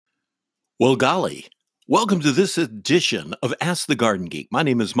Well, golly, welcome to this edition of Ask the Garden Geek. My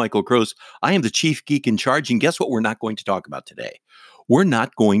name is Michael Gross. I am the chief geek in charge. And guess what we're not going to talk about today? We're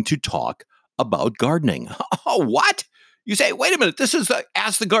not going to talk about gardening. Oh, what? You say, wait a minute, this is the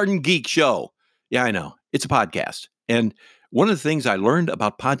Ask the Garden Geek show. Yeah, I know. It's a podcast. And one of the things I learned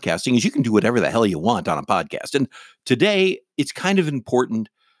about podcasting is you can do whatever the hell you want on a podcast. And today, it's kind of important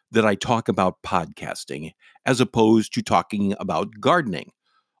that I talk about podcasting as opposed to talking about gardening.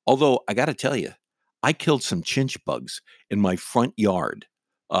 Although I got to tell you, I killed some chinch bugs in my front yard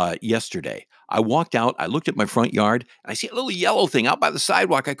yesterday. I walked out, I looked at my front yard, and I see a little yellow thing out by the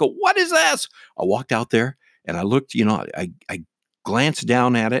sidewalk. I go, "What is this?" I walked out there and I looked, I glanced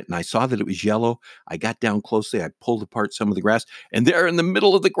down at it and I saw that it was yellow. I got down closely, I pulled apart some of the grass, and there in the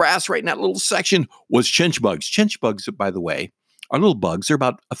middle of the grass, right in that little section, was chinch bugs. Chinch bugs, by the way, are little bugs. They're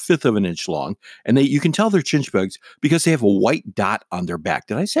about a fifth of an inch long, and you can tell they're chinch bugs because they have a white dot on their back.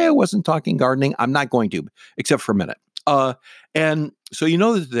 Did I say I wasn't talking gardening? I'm not going to, except for a minute. And so you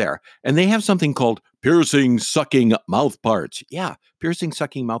know that they're there, and they have something called piercing, sucking mouth parts. Yeah, piercing,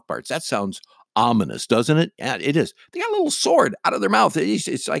 sucking mouth parts. That sounds ominous, doesn't it? Yeah, it is. They got a little sword out of their mouth.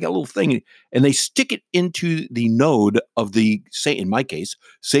 It's like a little thing, and they stick it into the node of the, say, in my case,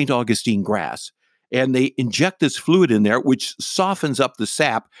 St. Augustine grass. And they inject this fluid in there, which softens up the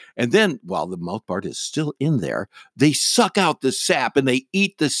sap. And then, while the mouth part is still in there, they suck out the sap and they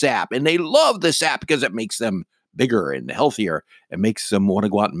eat the sap. And they love the sap because it makes them bigger and healthier and makes them want to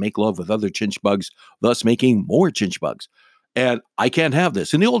go out and make love with other chinch bugs, thus making more chinch bugs. And I can't have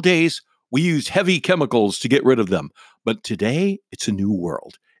this. In the old days, we used heavy chemicals to get rid of them. But today, it's a new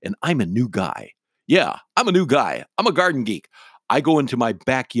world. And I'm a new guy. Yeah, I'm a new guy. I'm a garden geek. I go into my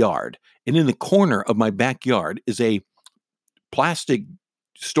backyard, and in the corner of my backyard is a plastic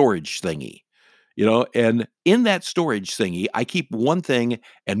storage thingy, and in that storage thingy, I keep one thing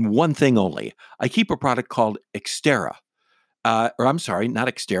and one thing only. I keep a product called Xterra. Or I'm sorry, not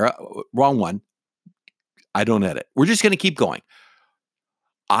Xterra, wrong one. I don't edit. We're just going to keep going.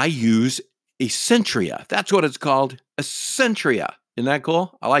 I use Essentia. That's what it's called, Essentia. Isn't that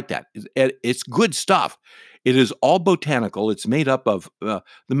cool? I like that. It's good stuff. It is all botanical. It's made up of, the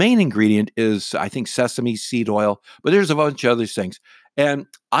main ingredient is, I think, sesame seed oil, but there's a bunch of other things. And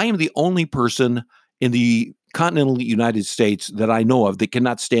I am the only person in the continental United States that I know of that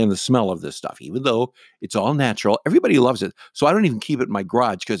cannot stand the smell of this stuff, even though it's all natural. Everybody loves it. So I don't even keep it in my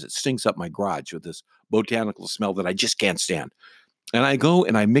garage because it stinks up my garage with this botanical smell that I just can't stand. And I go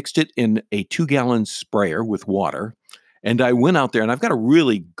and I mixed it in a 2-gallon sprayer with water. And I went out there, and I've got a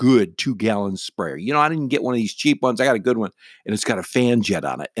really good 2-gallon sprayer. I didn't get one of these cheap ones. I got a good one, and it's got a fan jet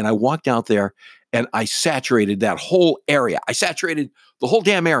on it. And I walked out there, and I saturated that whole area. I saturated the whole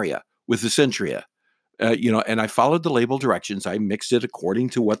damn area with Essentia, and I followed the label directions. I mixed it according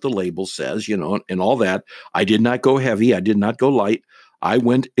to what the label says, and all that. I did not go heavy. I did not go light. I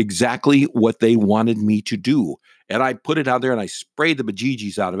went exactly what they wanted me to do. And I put it out there, and I sprayed the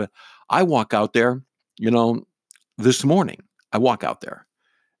bejeebies out of it. I walk out there, this morning, I walk out there,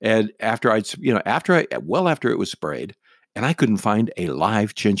 and after it was sprayed, and I couldn't find a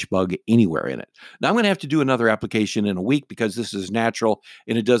live chinch bug anywhere in it. Now I'm going to have to do another application in a week because this is natural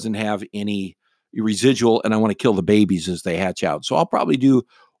and it doesn't have any residual, and I want to kill the babies as they hatch out. So I'll probably do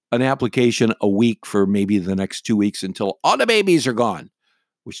an application a week for maybe the next 2 weeks until all the babies are gone,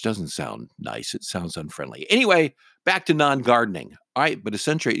 which doesn't sound nice. It sounds unfriendly. Anyway, back to non-gardening. All right, but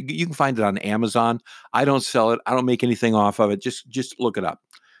essentially, you can find it on Amazon. I don't sell it. I don't make anything off of it. Just look it up.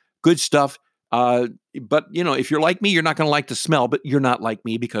 Good stuff. But, if you're like me, you're not going to like the smell, but you're not like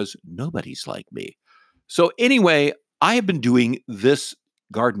me because nobody's like me. So anyway, I have been doing this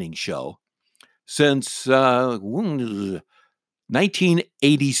gardening show since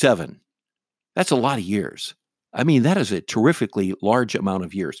 1987. That's a lot of years. I mean, that is a terrifically large amount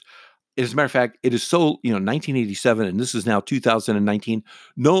of years. As a matter of fact, it is so, 1987, and this is now 2019.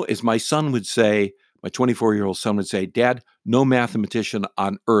 No, as my son would say, my 24-year-old son would say, "Dad, no mathematician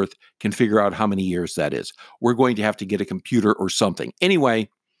on earth can figure out how many years that is. We're going to have to get a computer or something." Anyway,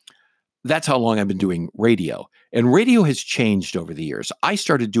 that's how long I've been doing radio. And radio has changed over the years. I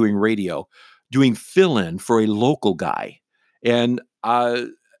started doing radio, doing fill-in for a local guy. And I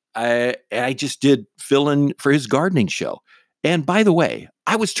just did fill-in for his gardening show. And by the way,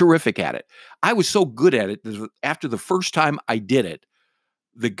 I was terrific at it. I was so good at it that after the first time I did it,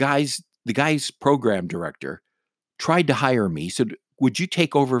 the guy's program director tried to hire me. He said, "Would you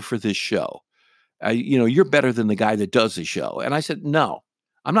take over for this show? You're better than the guy that does the show." And I said, "No,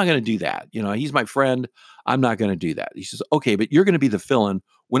 I'm not going to do that. He's my friend. I'm not going to do that." He says, "Okay, but you're going to be the fill-in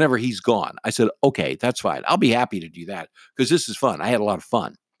whenever he's gone." I said, "Okay, that's fine. I'll be happy to do that because this is fun." I had a lot of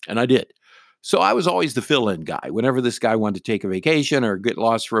fun, and I did. So I was always the fill-in guy. Whenever this guy wanted to take a vacation or get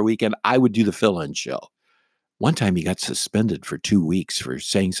lost for a weekend, I would do the fill-in show. One time he got suspended for 2 weeks for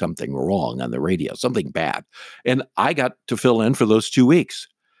saying something wrong on the radio, something bad. And I got to fill in for those 2 weeks.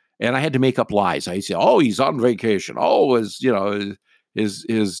 And I had to make up lies. I say, "Oh, he's on vacation. Oh, his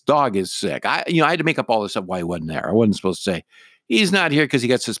dog is sick." I had to make up all this stuff why he wasn't there. I wasn't supposed to say he's not here because he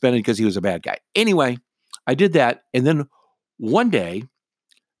got suspended because he was a bad guy. Anyway, I did that. And then one day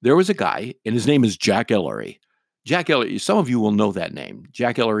there was a guy, and his name is Jack Ellery. Jack Ellery, some of you will know that name.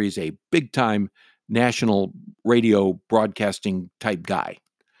 Jack Ellery is a big time national radio broadcasting type guy.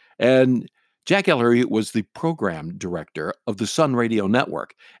 And Jack Ellery was the program director of the Sun Radio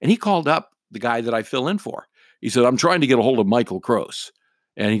Network. And he called up the guy that I fill in for. He said, "I'm trying to get a hold of Michael Gross."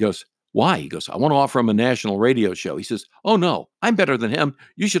 And he goes, "Why?" He goes, "I want to offer him a national radio show." He says, "Oh, no, I'm better than him.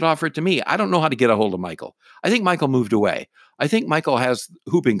 You should offer it to me. I don't know how to get a hold of Michael. I think Michael moved away. I think Michael has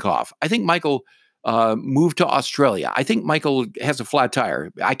whooping cough. I think Michael moved to Australia. I think Michael has a flat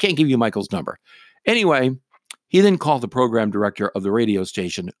tire. I can't give you Michael's number." Anyway, he then called the program director of the radio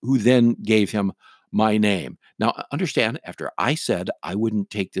station, who then gave him my name. Now, understand, after I said I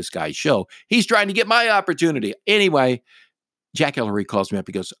wouldn't take this guy's show, he's trying to get my opportunity. Anyway, Jack Ellery calls me up.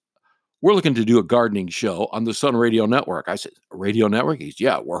 He goes, "We're looking to do a gardening show on the Sun Radio Network." I said, "A radio network?" He's,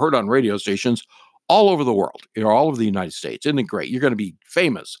 "Yeah, we're heard on radio stations all over the world, all over the United States. Isn't it great? You're going to be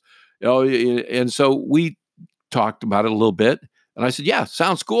famous." And so we talked about it a little bit. And I said, "Yeah,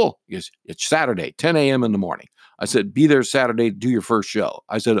 sounds cool." He goes, "It's Saturday, 10 a.m. in the morning." I said, "Be there Saturday, do your first show."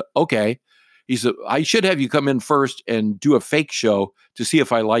 I said, "Okay." He said, "I should have you come in first and do a fake show to see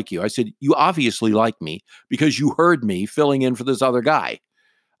if I like you." I said, "You obviously like me because you heard me filling in for this other guy."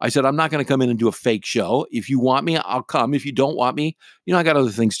 I said, "I'm not going to come in and do a fake show. If you want me, I'll come. If you don't want me, I got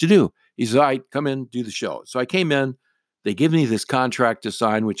other things to do." He said, "All right, come in, do the show." So I came in. They gave me this contract to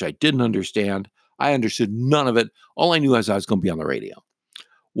sign, which I didn't understand. I understood none of it. All I knew is I was going to be on the radio.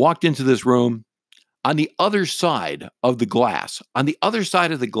 Walked into this room. On the other side of the glass,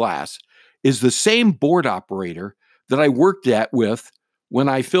 is the same board operator that I worked with when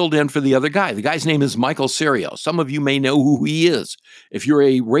I filled in for the other guy. The guy's name is Michael Serio. Some of you may know who he is. If you're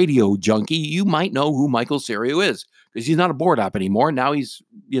a radio junkie, you might know who Michael Serio is because he's not a board op anymore. Now he's,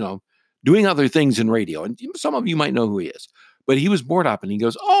 doing other things in radio. And some of you might know who he is. But he was board op and he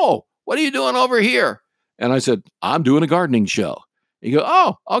goes, "Oh, what are you doing over here?" And I said, "I'm doing a gardening show." He goes,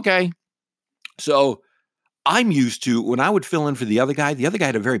 "Oh, okay." So I'm used to when I would fill in for the other guy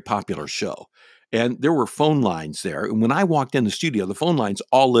had a very popular show. And there were phone lines there. And when I walked in the studio, the phone lines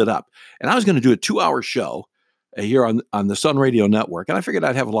all lit up. And I was going to do a 2-hour show here on the Sun Radio Network. And I figured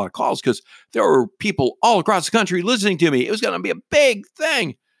I'd have a lot of calls because there were people all across the country listening to me. It was going to be a big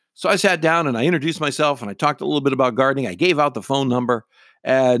thing. So I sat down and I introduced myself and I talked a little bit about gardening. I gave out the phone number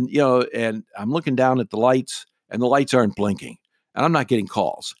and, and I'm looking down at the lights and the lights aren't blinking and I'm not getting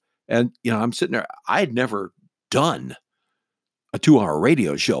calls. And, I'm sitting there. I had never done a 2-hour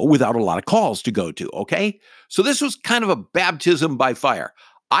radio show without a lot of calls to go to. Okay. So this was kind of a baptism by fire.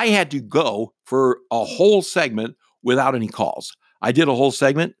 I had to go for a whole segment without any calls. I did a whole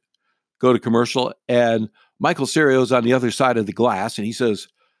segment, go to commercial, and Michael Serio's on the other side of the glass. And he says,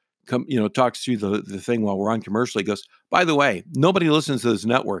 talks through the thing while we're on commercial. He goes, "By the way, nobody listens to this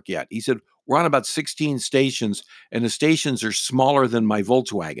network yet." He said, "We're on about 16 stations and the stations are smaller than my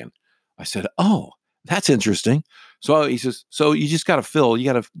Volkswagen." I said, "Oh, that's interesting." So he says, "So you just got to fill,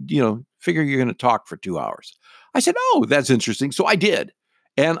 you got to, figure you're going to talk for 2 hours." I said, "Oh, that's interesting." So I did.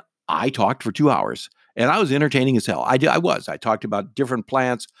 And I talked for 2 hours and I was entertaining as hell. I talked about different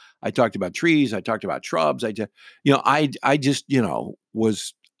plants. I talked about trees. I talked about shrubs.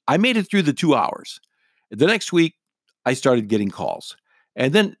 I made it through the 2 hours. The next week I started getting calls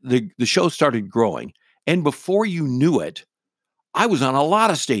and then the show started growing. And before you knew it, I was on a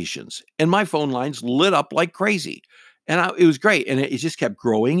lot of stations and my phone lines lit up like crazy. And it was great. And it just kept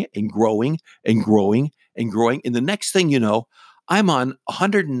growing and growing and growing and growing. And the next thing you know, I'm on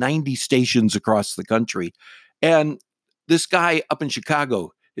 190 stations across the country. And this guy up in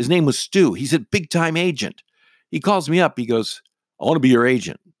Chicago, his name was Stu. He's a big time agent. He calls me up. He goes, "I want to be your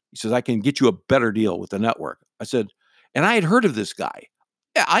agent." He says, "I can get you a better deal with the network." I said, and I had heard of this guy.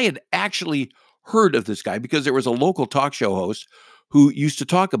 Yeah, I had actually heard of this guy because there was a local talk show host who used to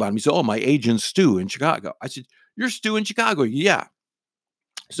talk about him. He said, "Oh, my agent's Stu in Chicago." I said, "You're Stu in Chicago?" "Yeah."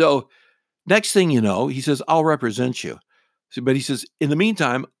 So next thing you know, he says, "I'll represent you." But he says, "In the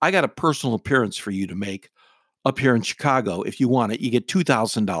meantime, I got a personal appearance for you to make up here in Chicago. If you want it, you get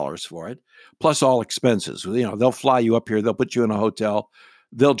 $2,000 for it, plus all expenses. They'll fly you up here. They'll put you in a hotel.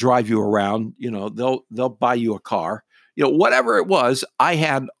 They'll drive you around. They'll buy you a car. Whatever it was, I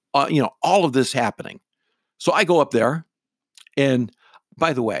had all of this happening. So I go up there, and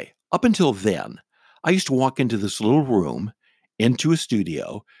by the way, up until then, I used to walk into this little room, into a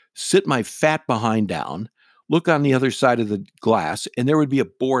studio, sit my fat behind down, look on the other side of the glass, and there would be a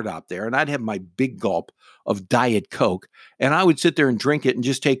board out there, and I'd have my big gulp of Diet Coke, and I would sit there and drink it and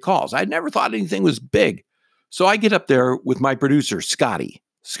just take calls. I'd never thought anything was big. So I get up there with my producer, Scotty.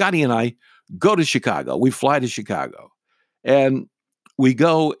 Scotty and I go to Chicago. We fly to Chicago, and we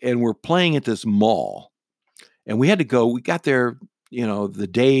go and we're playing at this mall. And we had to go. We got there, the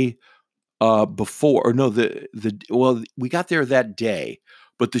day before, or no, we got there that day,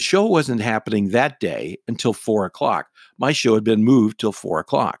 but the show wasn't happening that day until 4:00. My show had been moved till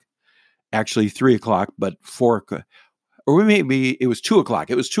 4:00, actually 3:00, but 4:00, or maybe it was 2:00.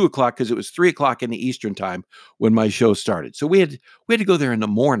 It was 2:00 because it was 3:00 in the Eastern time when my show started. So we had to go there in the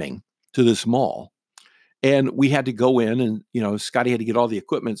morning to this mall, and we had to go in, and Scotty had to get all the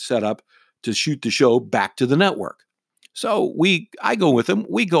equipment set up to shoot the show back to the network. So I go with him.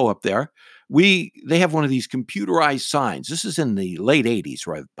 We go up there. They have one of these computerized signs. This is in the late 80s,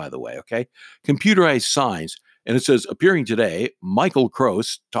 right, by the way, okay? Computerized signs, and it says, appearing today, Michael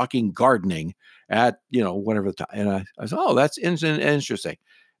Kroos talking gardening at, whatever the time. And I said, oh, that's interesting.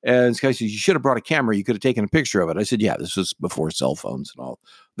 And this guy says, you should have brought a camera. You could have taken a picture of it. I said, yeah, this was before cell phones and all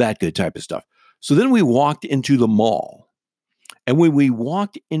that good type of stuff. So then we walked into the mall. And when we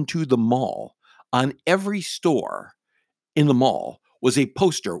walked into the mall, on every store in the mall was a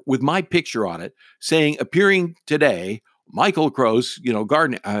poster with my picture on it saying, appearing today, Michael Kroos,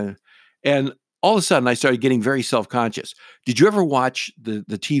 gardening. And all of a sudden, I started getting very self-conscious. Did you ever watch the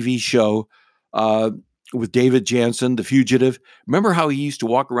TV show with David Jansen, The Fugitive? Remember how he used to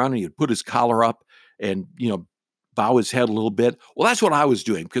walk around and he'd put his collar up and, bow his head a little bit? Well, that's what I was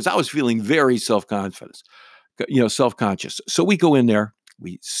doing because I was feeling very self-conscious. So we go in there,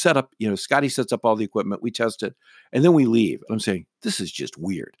 we set up, Scotty sets up all the equipment, we test it, and then we leave. I'm saying, this is just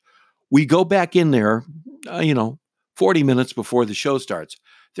weird. We go back in there, 40 minutes before the show starts.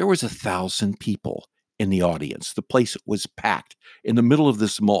 There was 1,000 people in the audience. The place was packed in the middle of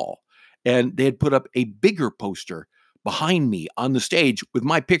this mall. And they had put up a bigger poster behind me on the stage with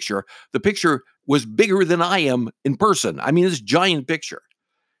my picture. The picture was bigger than I am in person. I mean, this giant picture.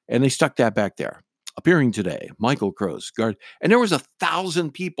 And they stuck that back there. Appearing today, Michael Kroos, and there was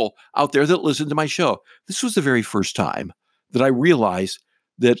 1,000 people out there that listened to my show. This was the very first time that I realized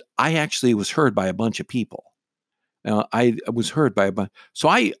that I actually was heard by a bunch of people. I was heard by a bunch. So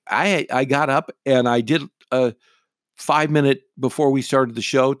I got up and I did a 5-minute before we started the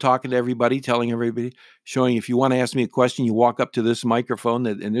show, talking to everybody, telling everybody, showing if you want to ask me a question, you walk up to this microphone,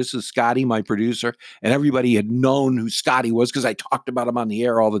 and this is Scotty, my producer, and everybody had known who Scotty was because I talked about him on the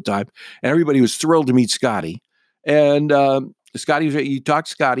air all the time, and everybody was thrilled to meet Scotty. And Scotty was, you talk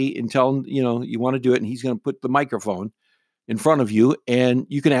to Scotty and tell him, you want to do it, and he's going to put the microphone in front of you, and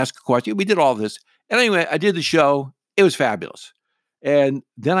you can ask a question. We did all this. And anyway, I did the show. It was fabulous. And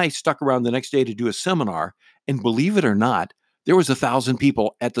then I stuck around the next day to do a seminar. And believe it or not, there was 1,000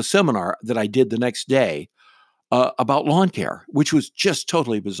 people at the seminar that I did the next day about lawn care, which was just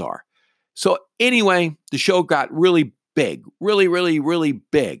totally bizarre. So anyway, the show got really big, really, really, really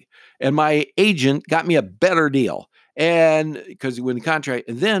big. And my agent got me a better deal. And because when the contract,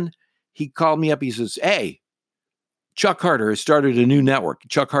 and then he called me up, he says, hey, Chuck Carter has started a new network.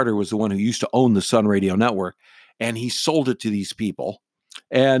 Chuck Carter was the one who used to own the Sun Radio Network, and he sold it to these people,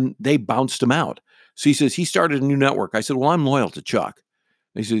 and they bounced him out. So he says, he started a new network. I said, well, I'm loyal to Chuck.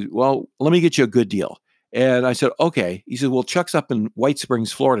 And he said, well, let me get you a good deal. And I said, okay. He said, well, Chuck's up in White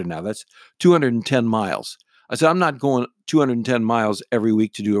Springs, Florida now. That's 210 miles. I said, I'm not going 210 miles every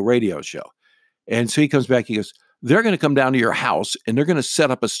week to do a radio show. And so he comes back, he goes, they're going to come down to your house and they're going to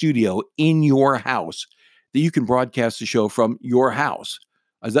set up a studio in your house that you can broadcast the show from your house.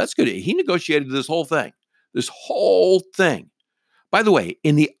 I said, that's good. He negotiated this whole thing. By the way,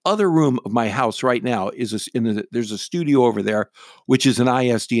 in the other room of my house right now there's a studio over there, which is an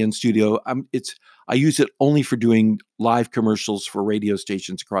ISDN studio. I use it only for doing live commercials for radio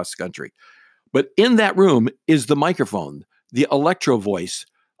stations across the country. But in that room is the microphone, the Electro Voice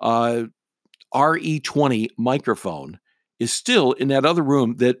RE20 microphone is still in that other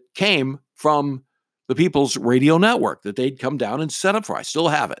room that came from the People's Radio Network that they'd come down and set up for. I still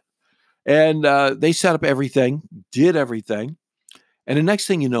have it. And they set up everything, did everything. And the next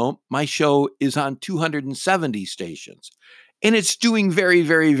thing you know, my show is on 270 stations. And it's doing very,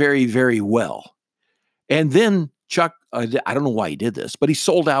 very, very, very well. And then Chuck, I don't know why he did this, but he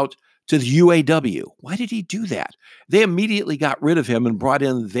sold out to the UAW. Why did he do that? They immediately got rid of him and brought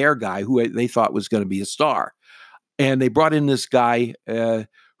in their guy who they thought was going to be a star. And they brought in this guy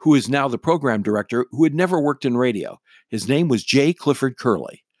who is now the program director, who had never worked in radio. His name was J. Clifford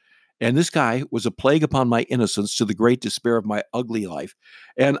Curley. And this guy was a plague upon my innocence to the great despair of my ugly life.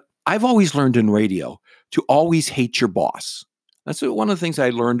 And I've always learned in radio to always hate your boss. That's one of the things I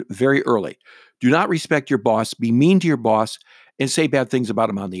learned very early. Do not respect your boss, be mean to your boss, and say bad things about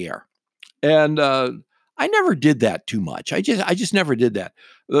him on the air. And I never did that too much. I just never did that.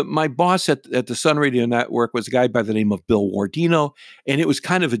 My boss at the Sun Radio Network was a guy by the name of Bill Wardino, and it was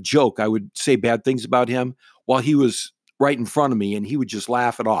kind of a joke. I would say bad things about him while he was right in front of me, and he would just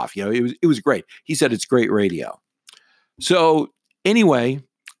laugh it off. It was great. He said it's great radio. So anyway,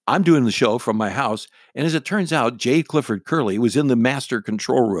 I'm doing the show from my house, and as it turns out, J. Clifford Curley was in the master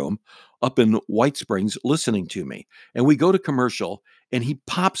control room up in White Springs listening to me. And we go to commercial, and he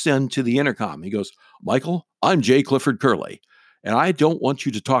pops into the intercom. He goes, "Michael, I'm J. Clifford Curley, and I don't want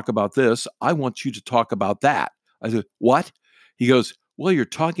you to talk about this. I want you to talk about that." I said, "What?" He goes, "Well, you're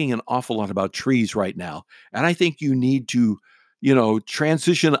talking an awful lot about trees right now, and I think you need to,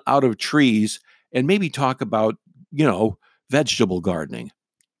 transition out of trees and maybe talk about, vegetable gardening."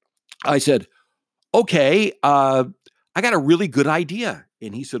 I said, "Okay, I got a really good idea."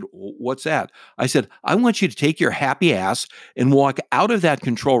 And he said, "What's that?" I said, "I want you to take your happy ass and walk out of that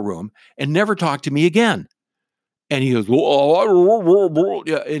control room and never talk to me again." And he goes, yeah.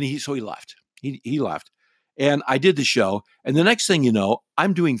 So he left. He left. And I did the show. And the next thing you know,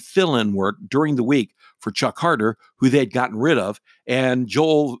 I'm doing fill-in work during the week for Chuck Harder, who they'd gotten rid of, and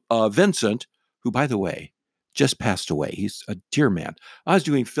Joel Vincent, who, by the way, just passed away. He's a dear man. I was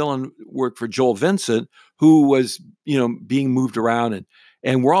doing fill-in work for Joel Vincent, who was, being moved around,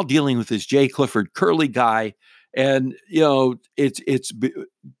 and we're all dealing with this J. Clifford Curley guy. And, it's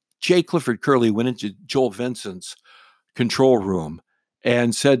J. Clifford Curley went into Joel Vincent's control room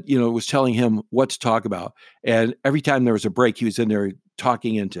and said, was telling him what to talk about. And every time there was a break, he was in there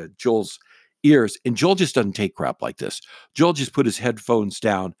talking into Joel's ears. And Joel just doesn't take crap like this. Joel just put his headphones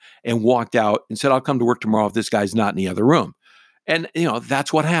down and walked out and said, "I'll come to work tomorrow if this guy's not in the other room." And,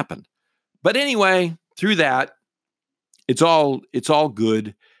 that's what happened. But anyway, through that, it's all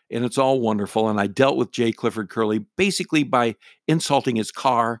good and it's all wonderful. And I dealt with J. Clifford Curley basically by insulting his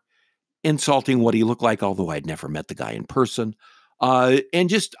car, insulting what he looked like, although I'd never met the guy in person.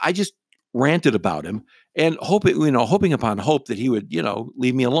 And I just ranted about him and hoping upon hope that he would,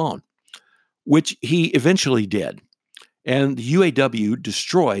 leave me alone, which he eventually did. And the UAW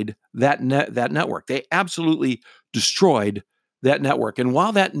destroyed that network. They absolutely destroyed that network. And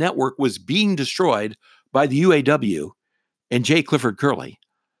while that network was being destroyed by the UAW and J. Clifford Curley,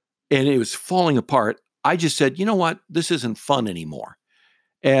 and it was falling apart, I just said, "You know what? This isn't fun anymore."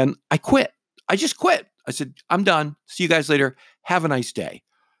 And I quit. I just quit. I said, "I'm done. See you guys later. Have a nice day."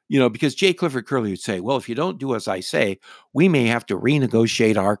 Because J. Clifford Curley would say, "Well, if you don't do as I say, we may have to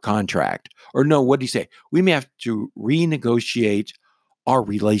renegotiate our contract." Or no, what did he say? "We may have to renegotiate our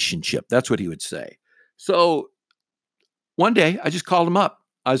relationship." That's what he would say. So one day I just called him up.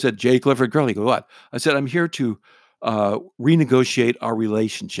 I said, "J. Clifford Curley." He goes, "What?" I said, "I'm here to renegotiate our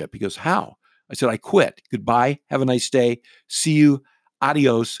relationship." He goes, "How?" I said, "I quit. Goodbye. Have a nice day. See you.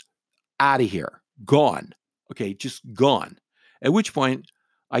 Adios. Out of here. Gone." Okay, just gone. At which point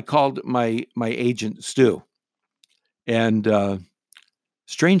I called my agent, Stu. And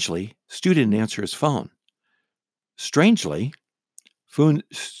strangely, Stu didn't answer his phone. Strangely,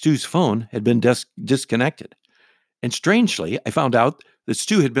 Stu's phone had been disconnected. And strangely, I found out that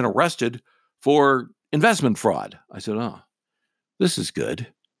Stu had been arrested for investment fraud. I said, "Oh, this is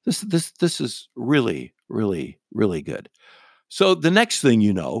good. This is really, really, really good." So the next thing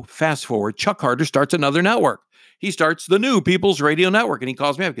you know, fast forward, Chuck Harder starts another network. He starts the new People's Radio Network, and he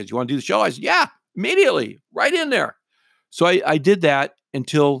calls me up because, "You want to do the show?" I said, "Yeah, immediately, right in there." So I did that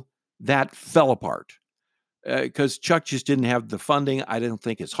until that fell apart because Chuck just didn't have the funding. I didn't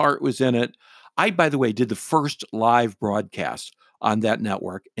think his heart was in it. I, by the way, did the first live broadcast on that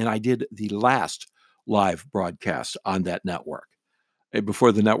network, and I did the last live broadcast on that network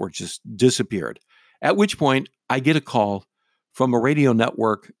before the network just disappeared. At which point, I get a call from a radio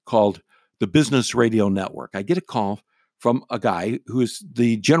network called the Business Radio Network. I get a call from a guy who is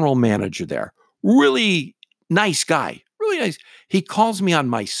the general manager there. Really nice guy, really nice. He calls me on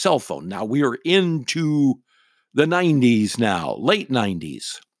my cell phone. Now, we are into the 90s now, late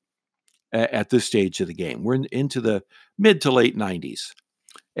 90s at this stage of the game. We're into the mid to late 90s.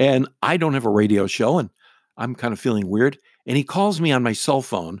 And I don't have a radio show, and I'm kind of feeling weird. And he calls me on my cell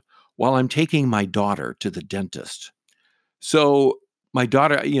phone while I'm taking my daughter to the dentist. So my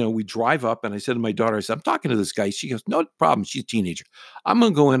daughter, we drive up, and I said to my daughter, I said, "I'm talking to this guy." She goes, "No problem. She's a teenager. I'm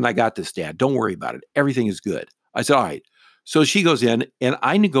going to go in. I got this, Dad. Don't worry about it. Everything is good." I said, "All right." So she goes in and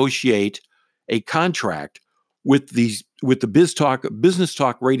I negotiate a contract with the Business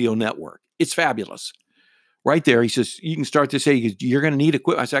Talk Radio Network. It's fabulous. Right there, he says, you can start to say, you're going to need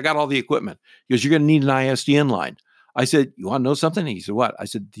equipment. I said, I got all the equipment. He goes, you're going to need an ISDN line. I said, you want to know something? He said, what? I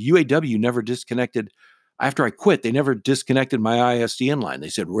said, the UAW never disconnected. After I quit, they never disconnected my ISDN line. They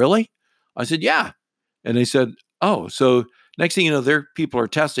said, really? I said, yeah. And they said, oh, so next thing you know, their people are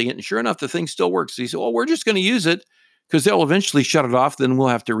testing it. And sure enough, the thing still works. He said, well, we're just going to use it because they'll eventually shut it off. Then we'll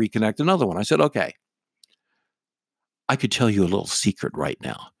have to reconnect another one. I said, okay. I could tell you a little secret right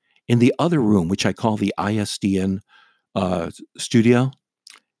now. In the other room, which I call the ISDN studio,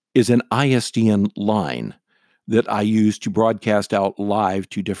 is an ISDN line that I use to broadcast out live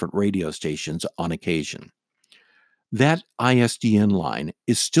to different radio stations on occasion. That ISDN line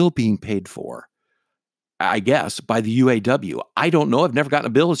is still being paid for, I guess, by the UAW. I don't know. I've never gotten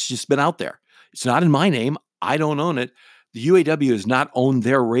a bill. It's just been out there. It's not in my name. I don't own it. The UAW has not owned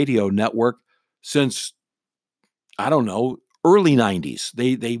their radio network since, I don't know, early 90s.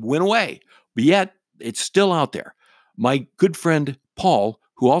 They went away, but yet it's still out there. My good friend Paul,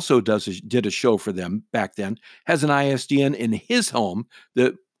 who also did a show for them back then, has an ISDN in his home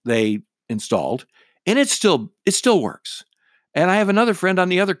that they installed, and it still works. And I have another friend on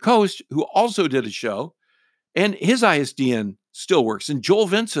the other coast who also did a show, and his ISDN still works. And Joel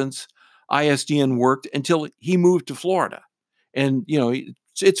Vincent's ISDN worked until he moved to Florida. And,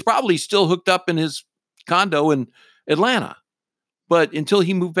 it's probably still hooked up in his condo in Atlanta. But until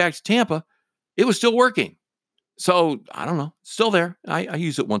he moved back to Tampa, it was still working. So I don't know, still there. I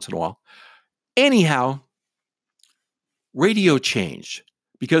use it once in a while. Anyhow, radio changed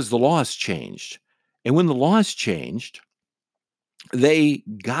because the laws changed. And when the laws changed, they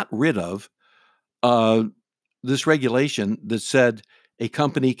got rid of this regulation that said a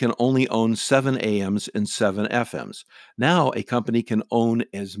company can only own 7 AMs and 7 FMs. Now a company can own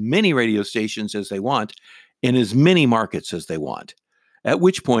as many radio stations as they want in as many markets as they want. At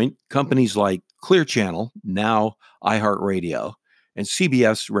which point, companies like Clear Channel, now iHeartRadio, and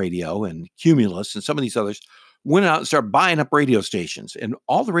CBS Radio and Cumulus and some of these others went out and started buying up radio stations. And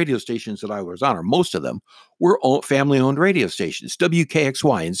all the radio stations that I was on, or most of them, were family-owned radio stations.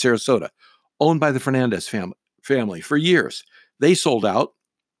 WKXY in Sarasota, owned by the Fernandez family for years. They sold out.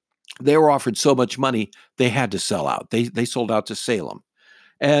 They were offered so much money, they had to sell out. They sold out to Salem.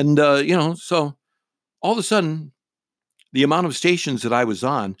 And, so all of a sudden, the amount of stations that I was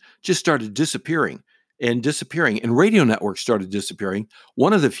on just started disappearing, and radio networks started disappearing.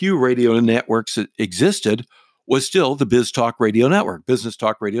 One of the few radio networks that existed was still the Business Talk Radio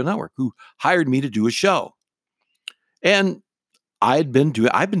Network, who hired me to do a show. And I've been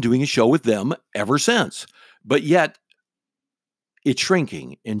doing a show with them ever since, but yet it's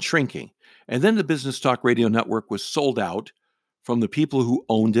shrinking and shrinking. And then the Business Talk Radio Network was sold out from the people who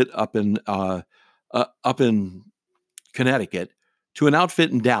owned it up in Connecticut to an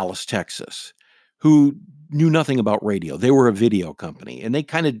outfit in Dallas, Texas, who knew nothing about radio. They were a video company, and they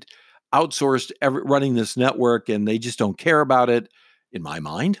kind of outsourced running this network, and they just don't care about it, in my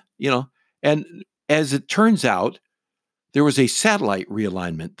mind, And as it turns out, there was a satellite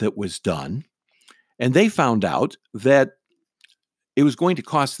realignment that was done, and they found out that it was going to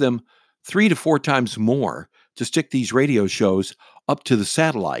cost them 3 to 4 times more to stick these radio shows up to the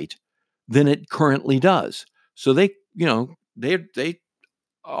satellite than it currently does. So they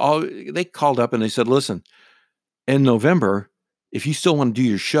called up and they said, listen, in November, if you still want to do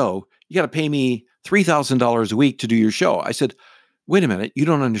your show, you got to pay me $3,000 a week to do your show. I said, wait a minute, you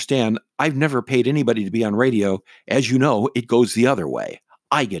don't understand. I've never paid anybody to be on radio. As you know, it goes the other way.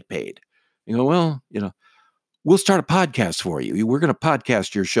 I get paid. We'll start a podcast for you. We're going to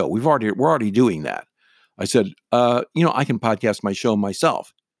podcast your show. We're already doing that. I said, I can podcast my show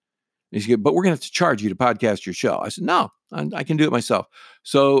myself. He said, but we're going to have to charge you to podcast your show. I said, no, I can do it myself.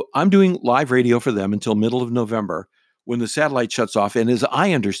 So I'm doing live radio for them until middle of November when the satellite shuts off. And as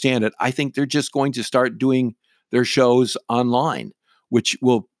I understand it, I think they're just going to start doing their shows online, which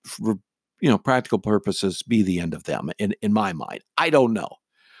will, for practical purposes, be the end of them in my mind. I don't know.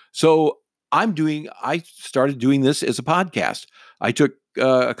 So I started doing this as a podcast. I took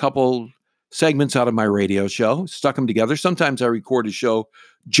a couple segments out of my radio show, stuck them together. Sometimes I record a show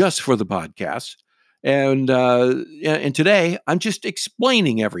just for the podcast. And today I'm just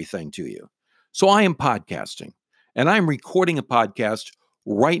explaining everything to you. So I am podcasting, and I'm recording a podcast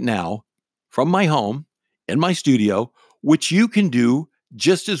right now from my home in my studio, which you can do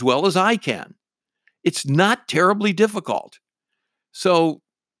just as well as I can. It's not terribly difficult. So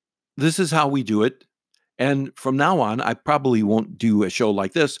this is how we do it. And from now on, I probably won't do a show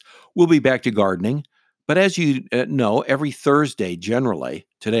like this. We'll be back to gardening. But as you know, every Thursday, generally,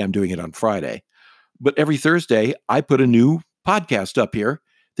 today I'm doing it on Friday, but every Thursday, I put a new podcast up here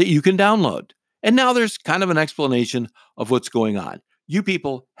that you can download. And now there's kind of an explanation of what's going on. You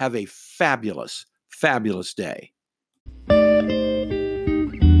people have a fabulous, fabulous day.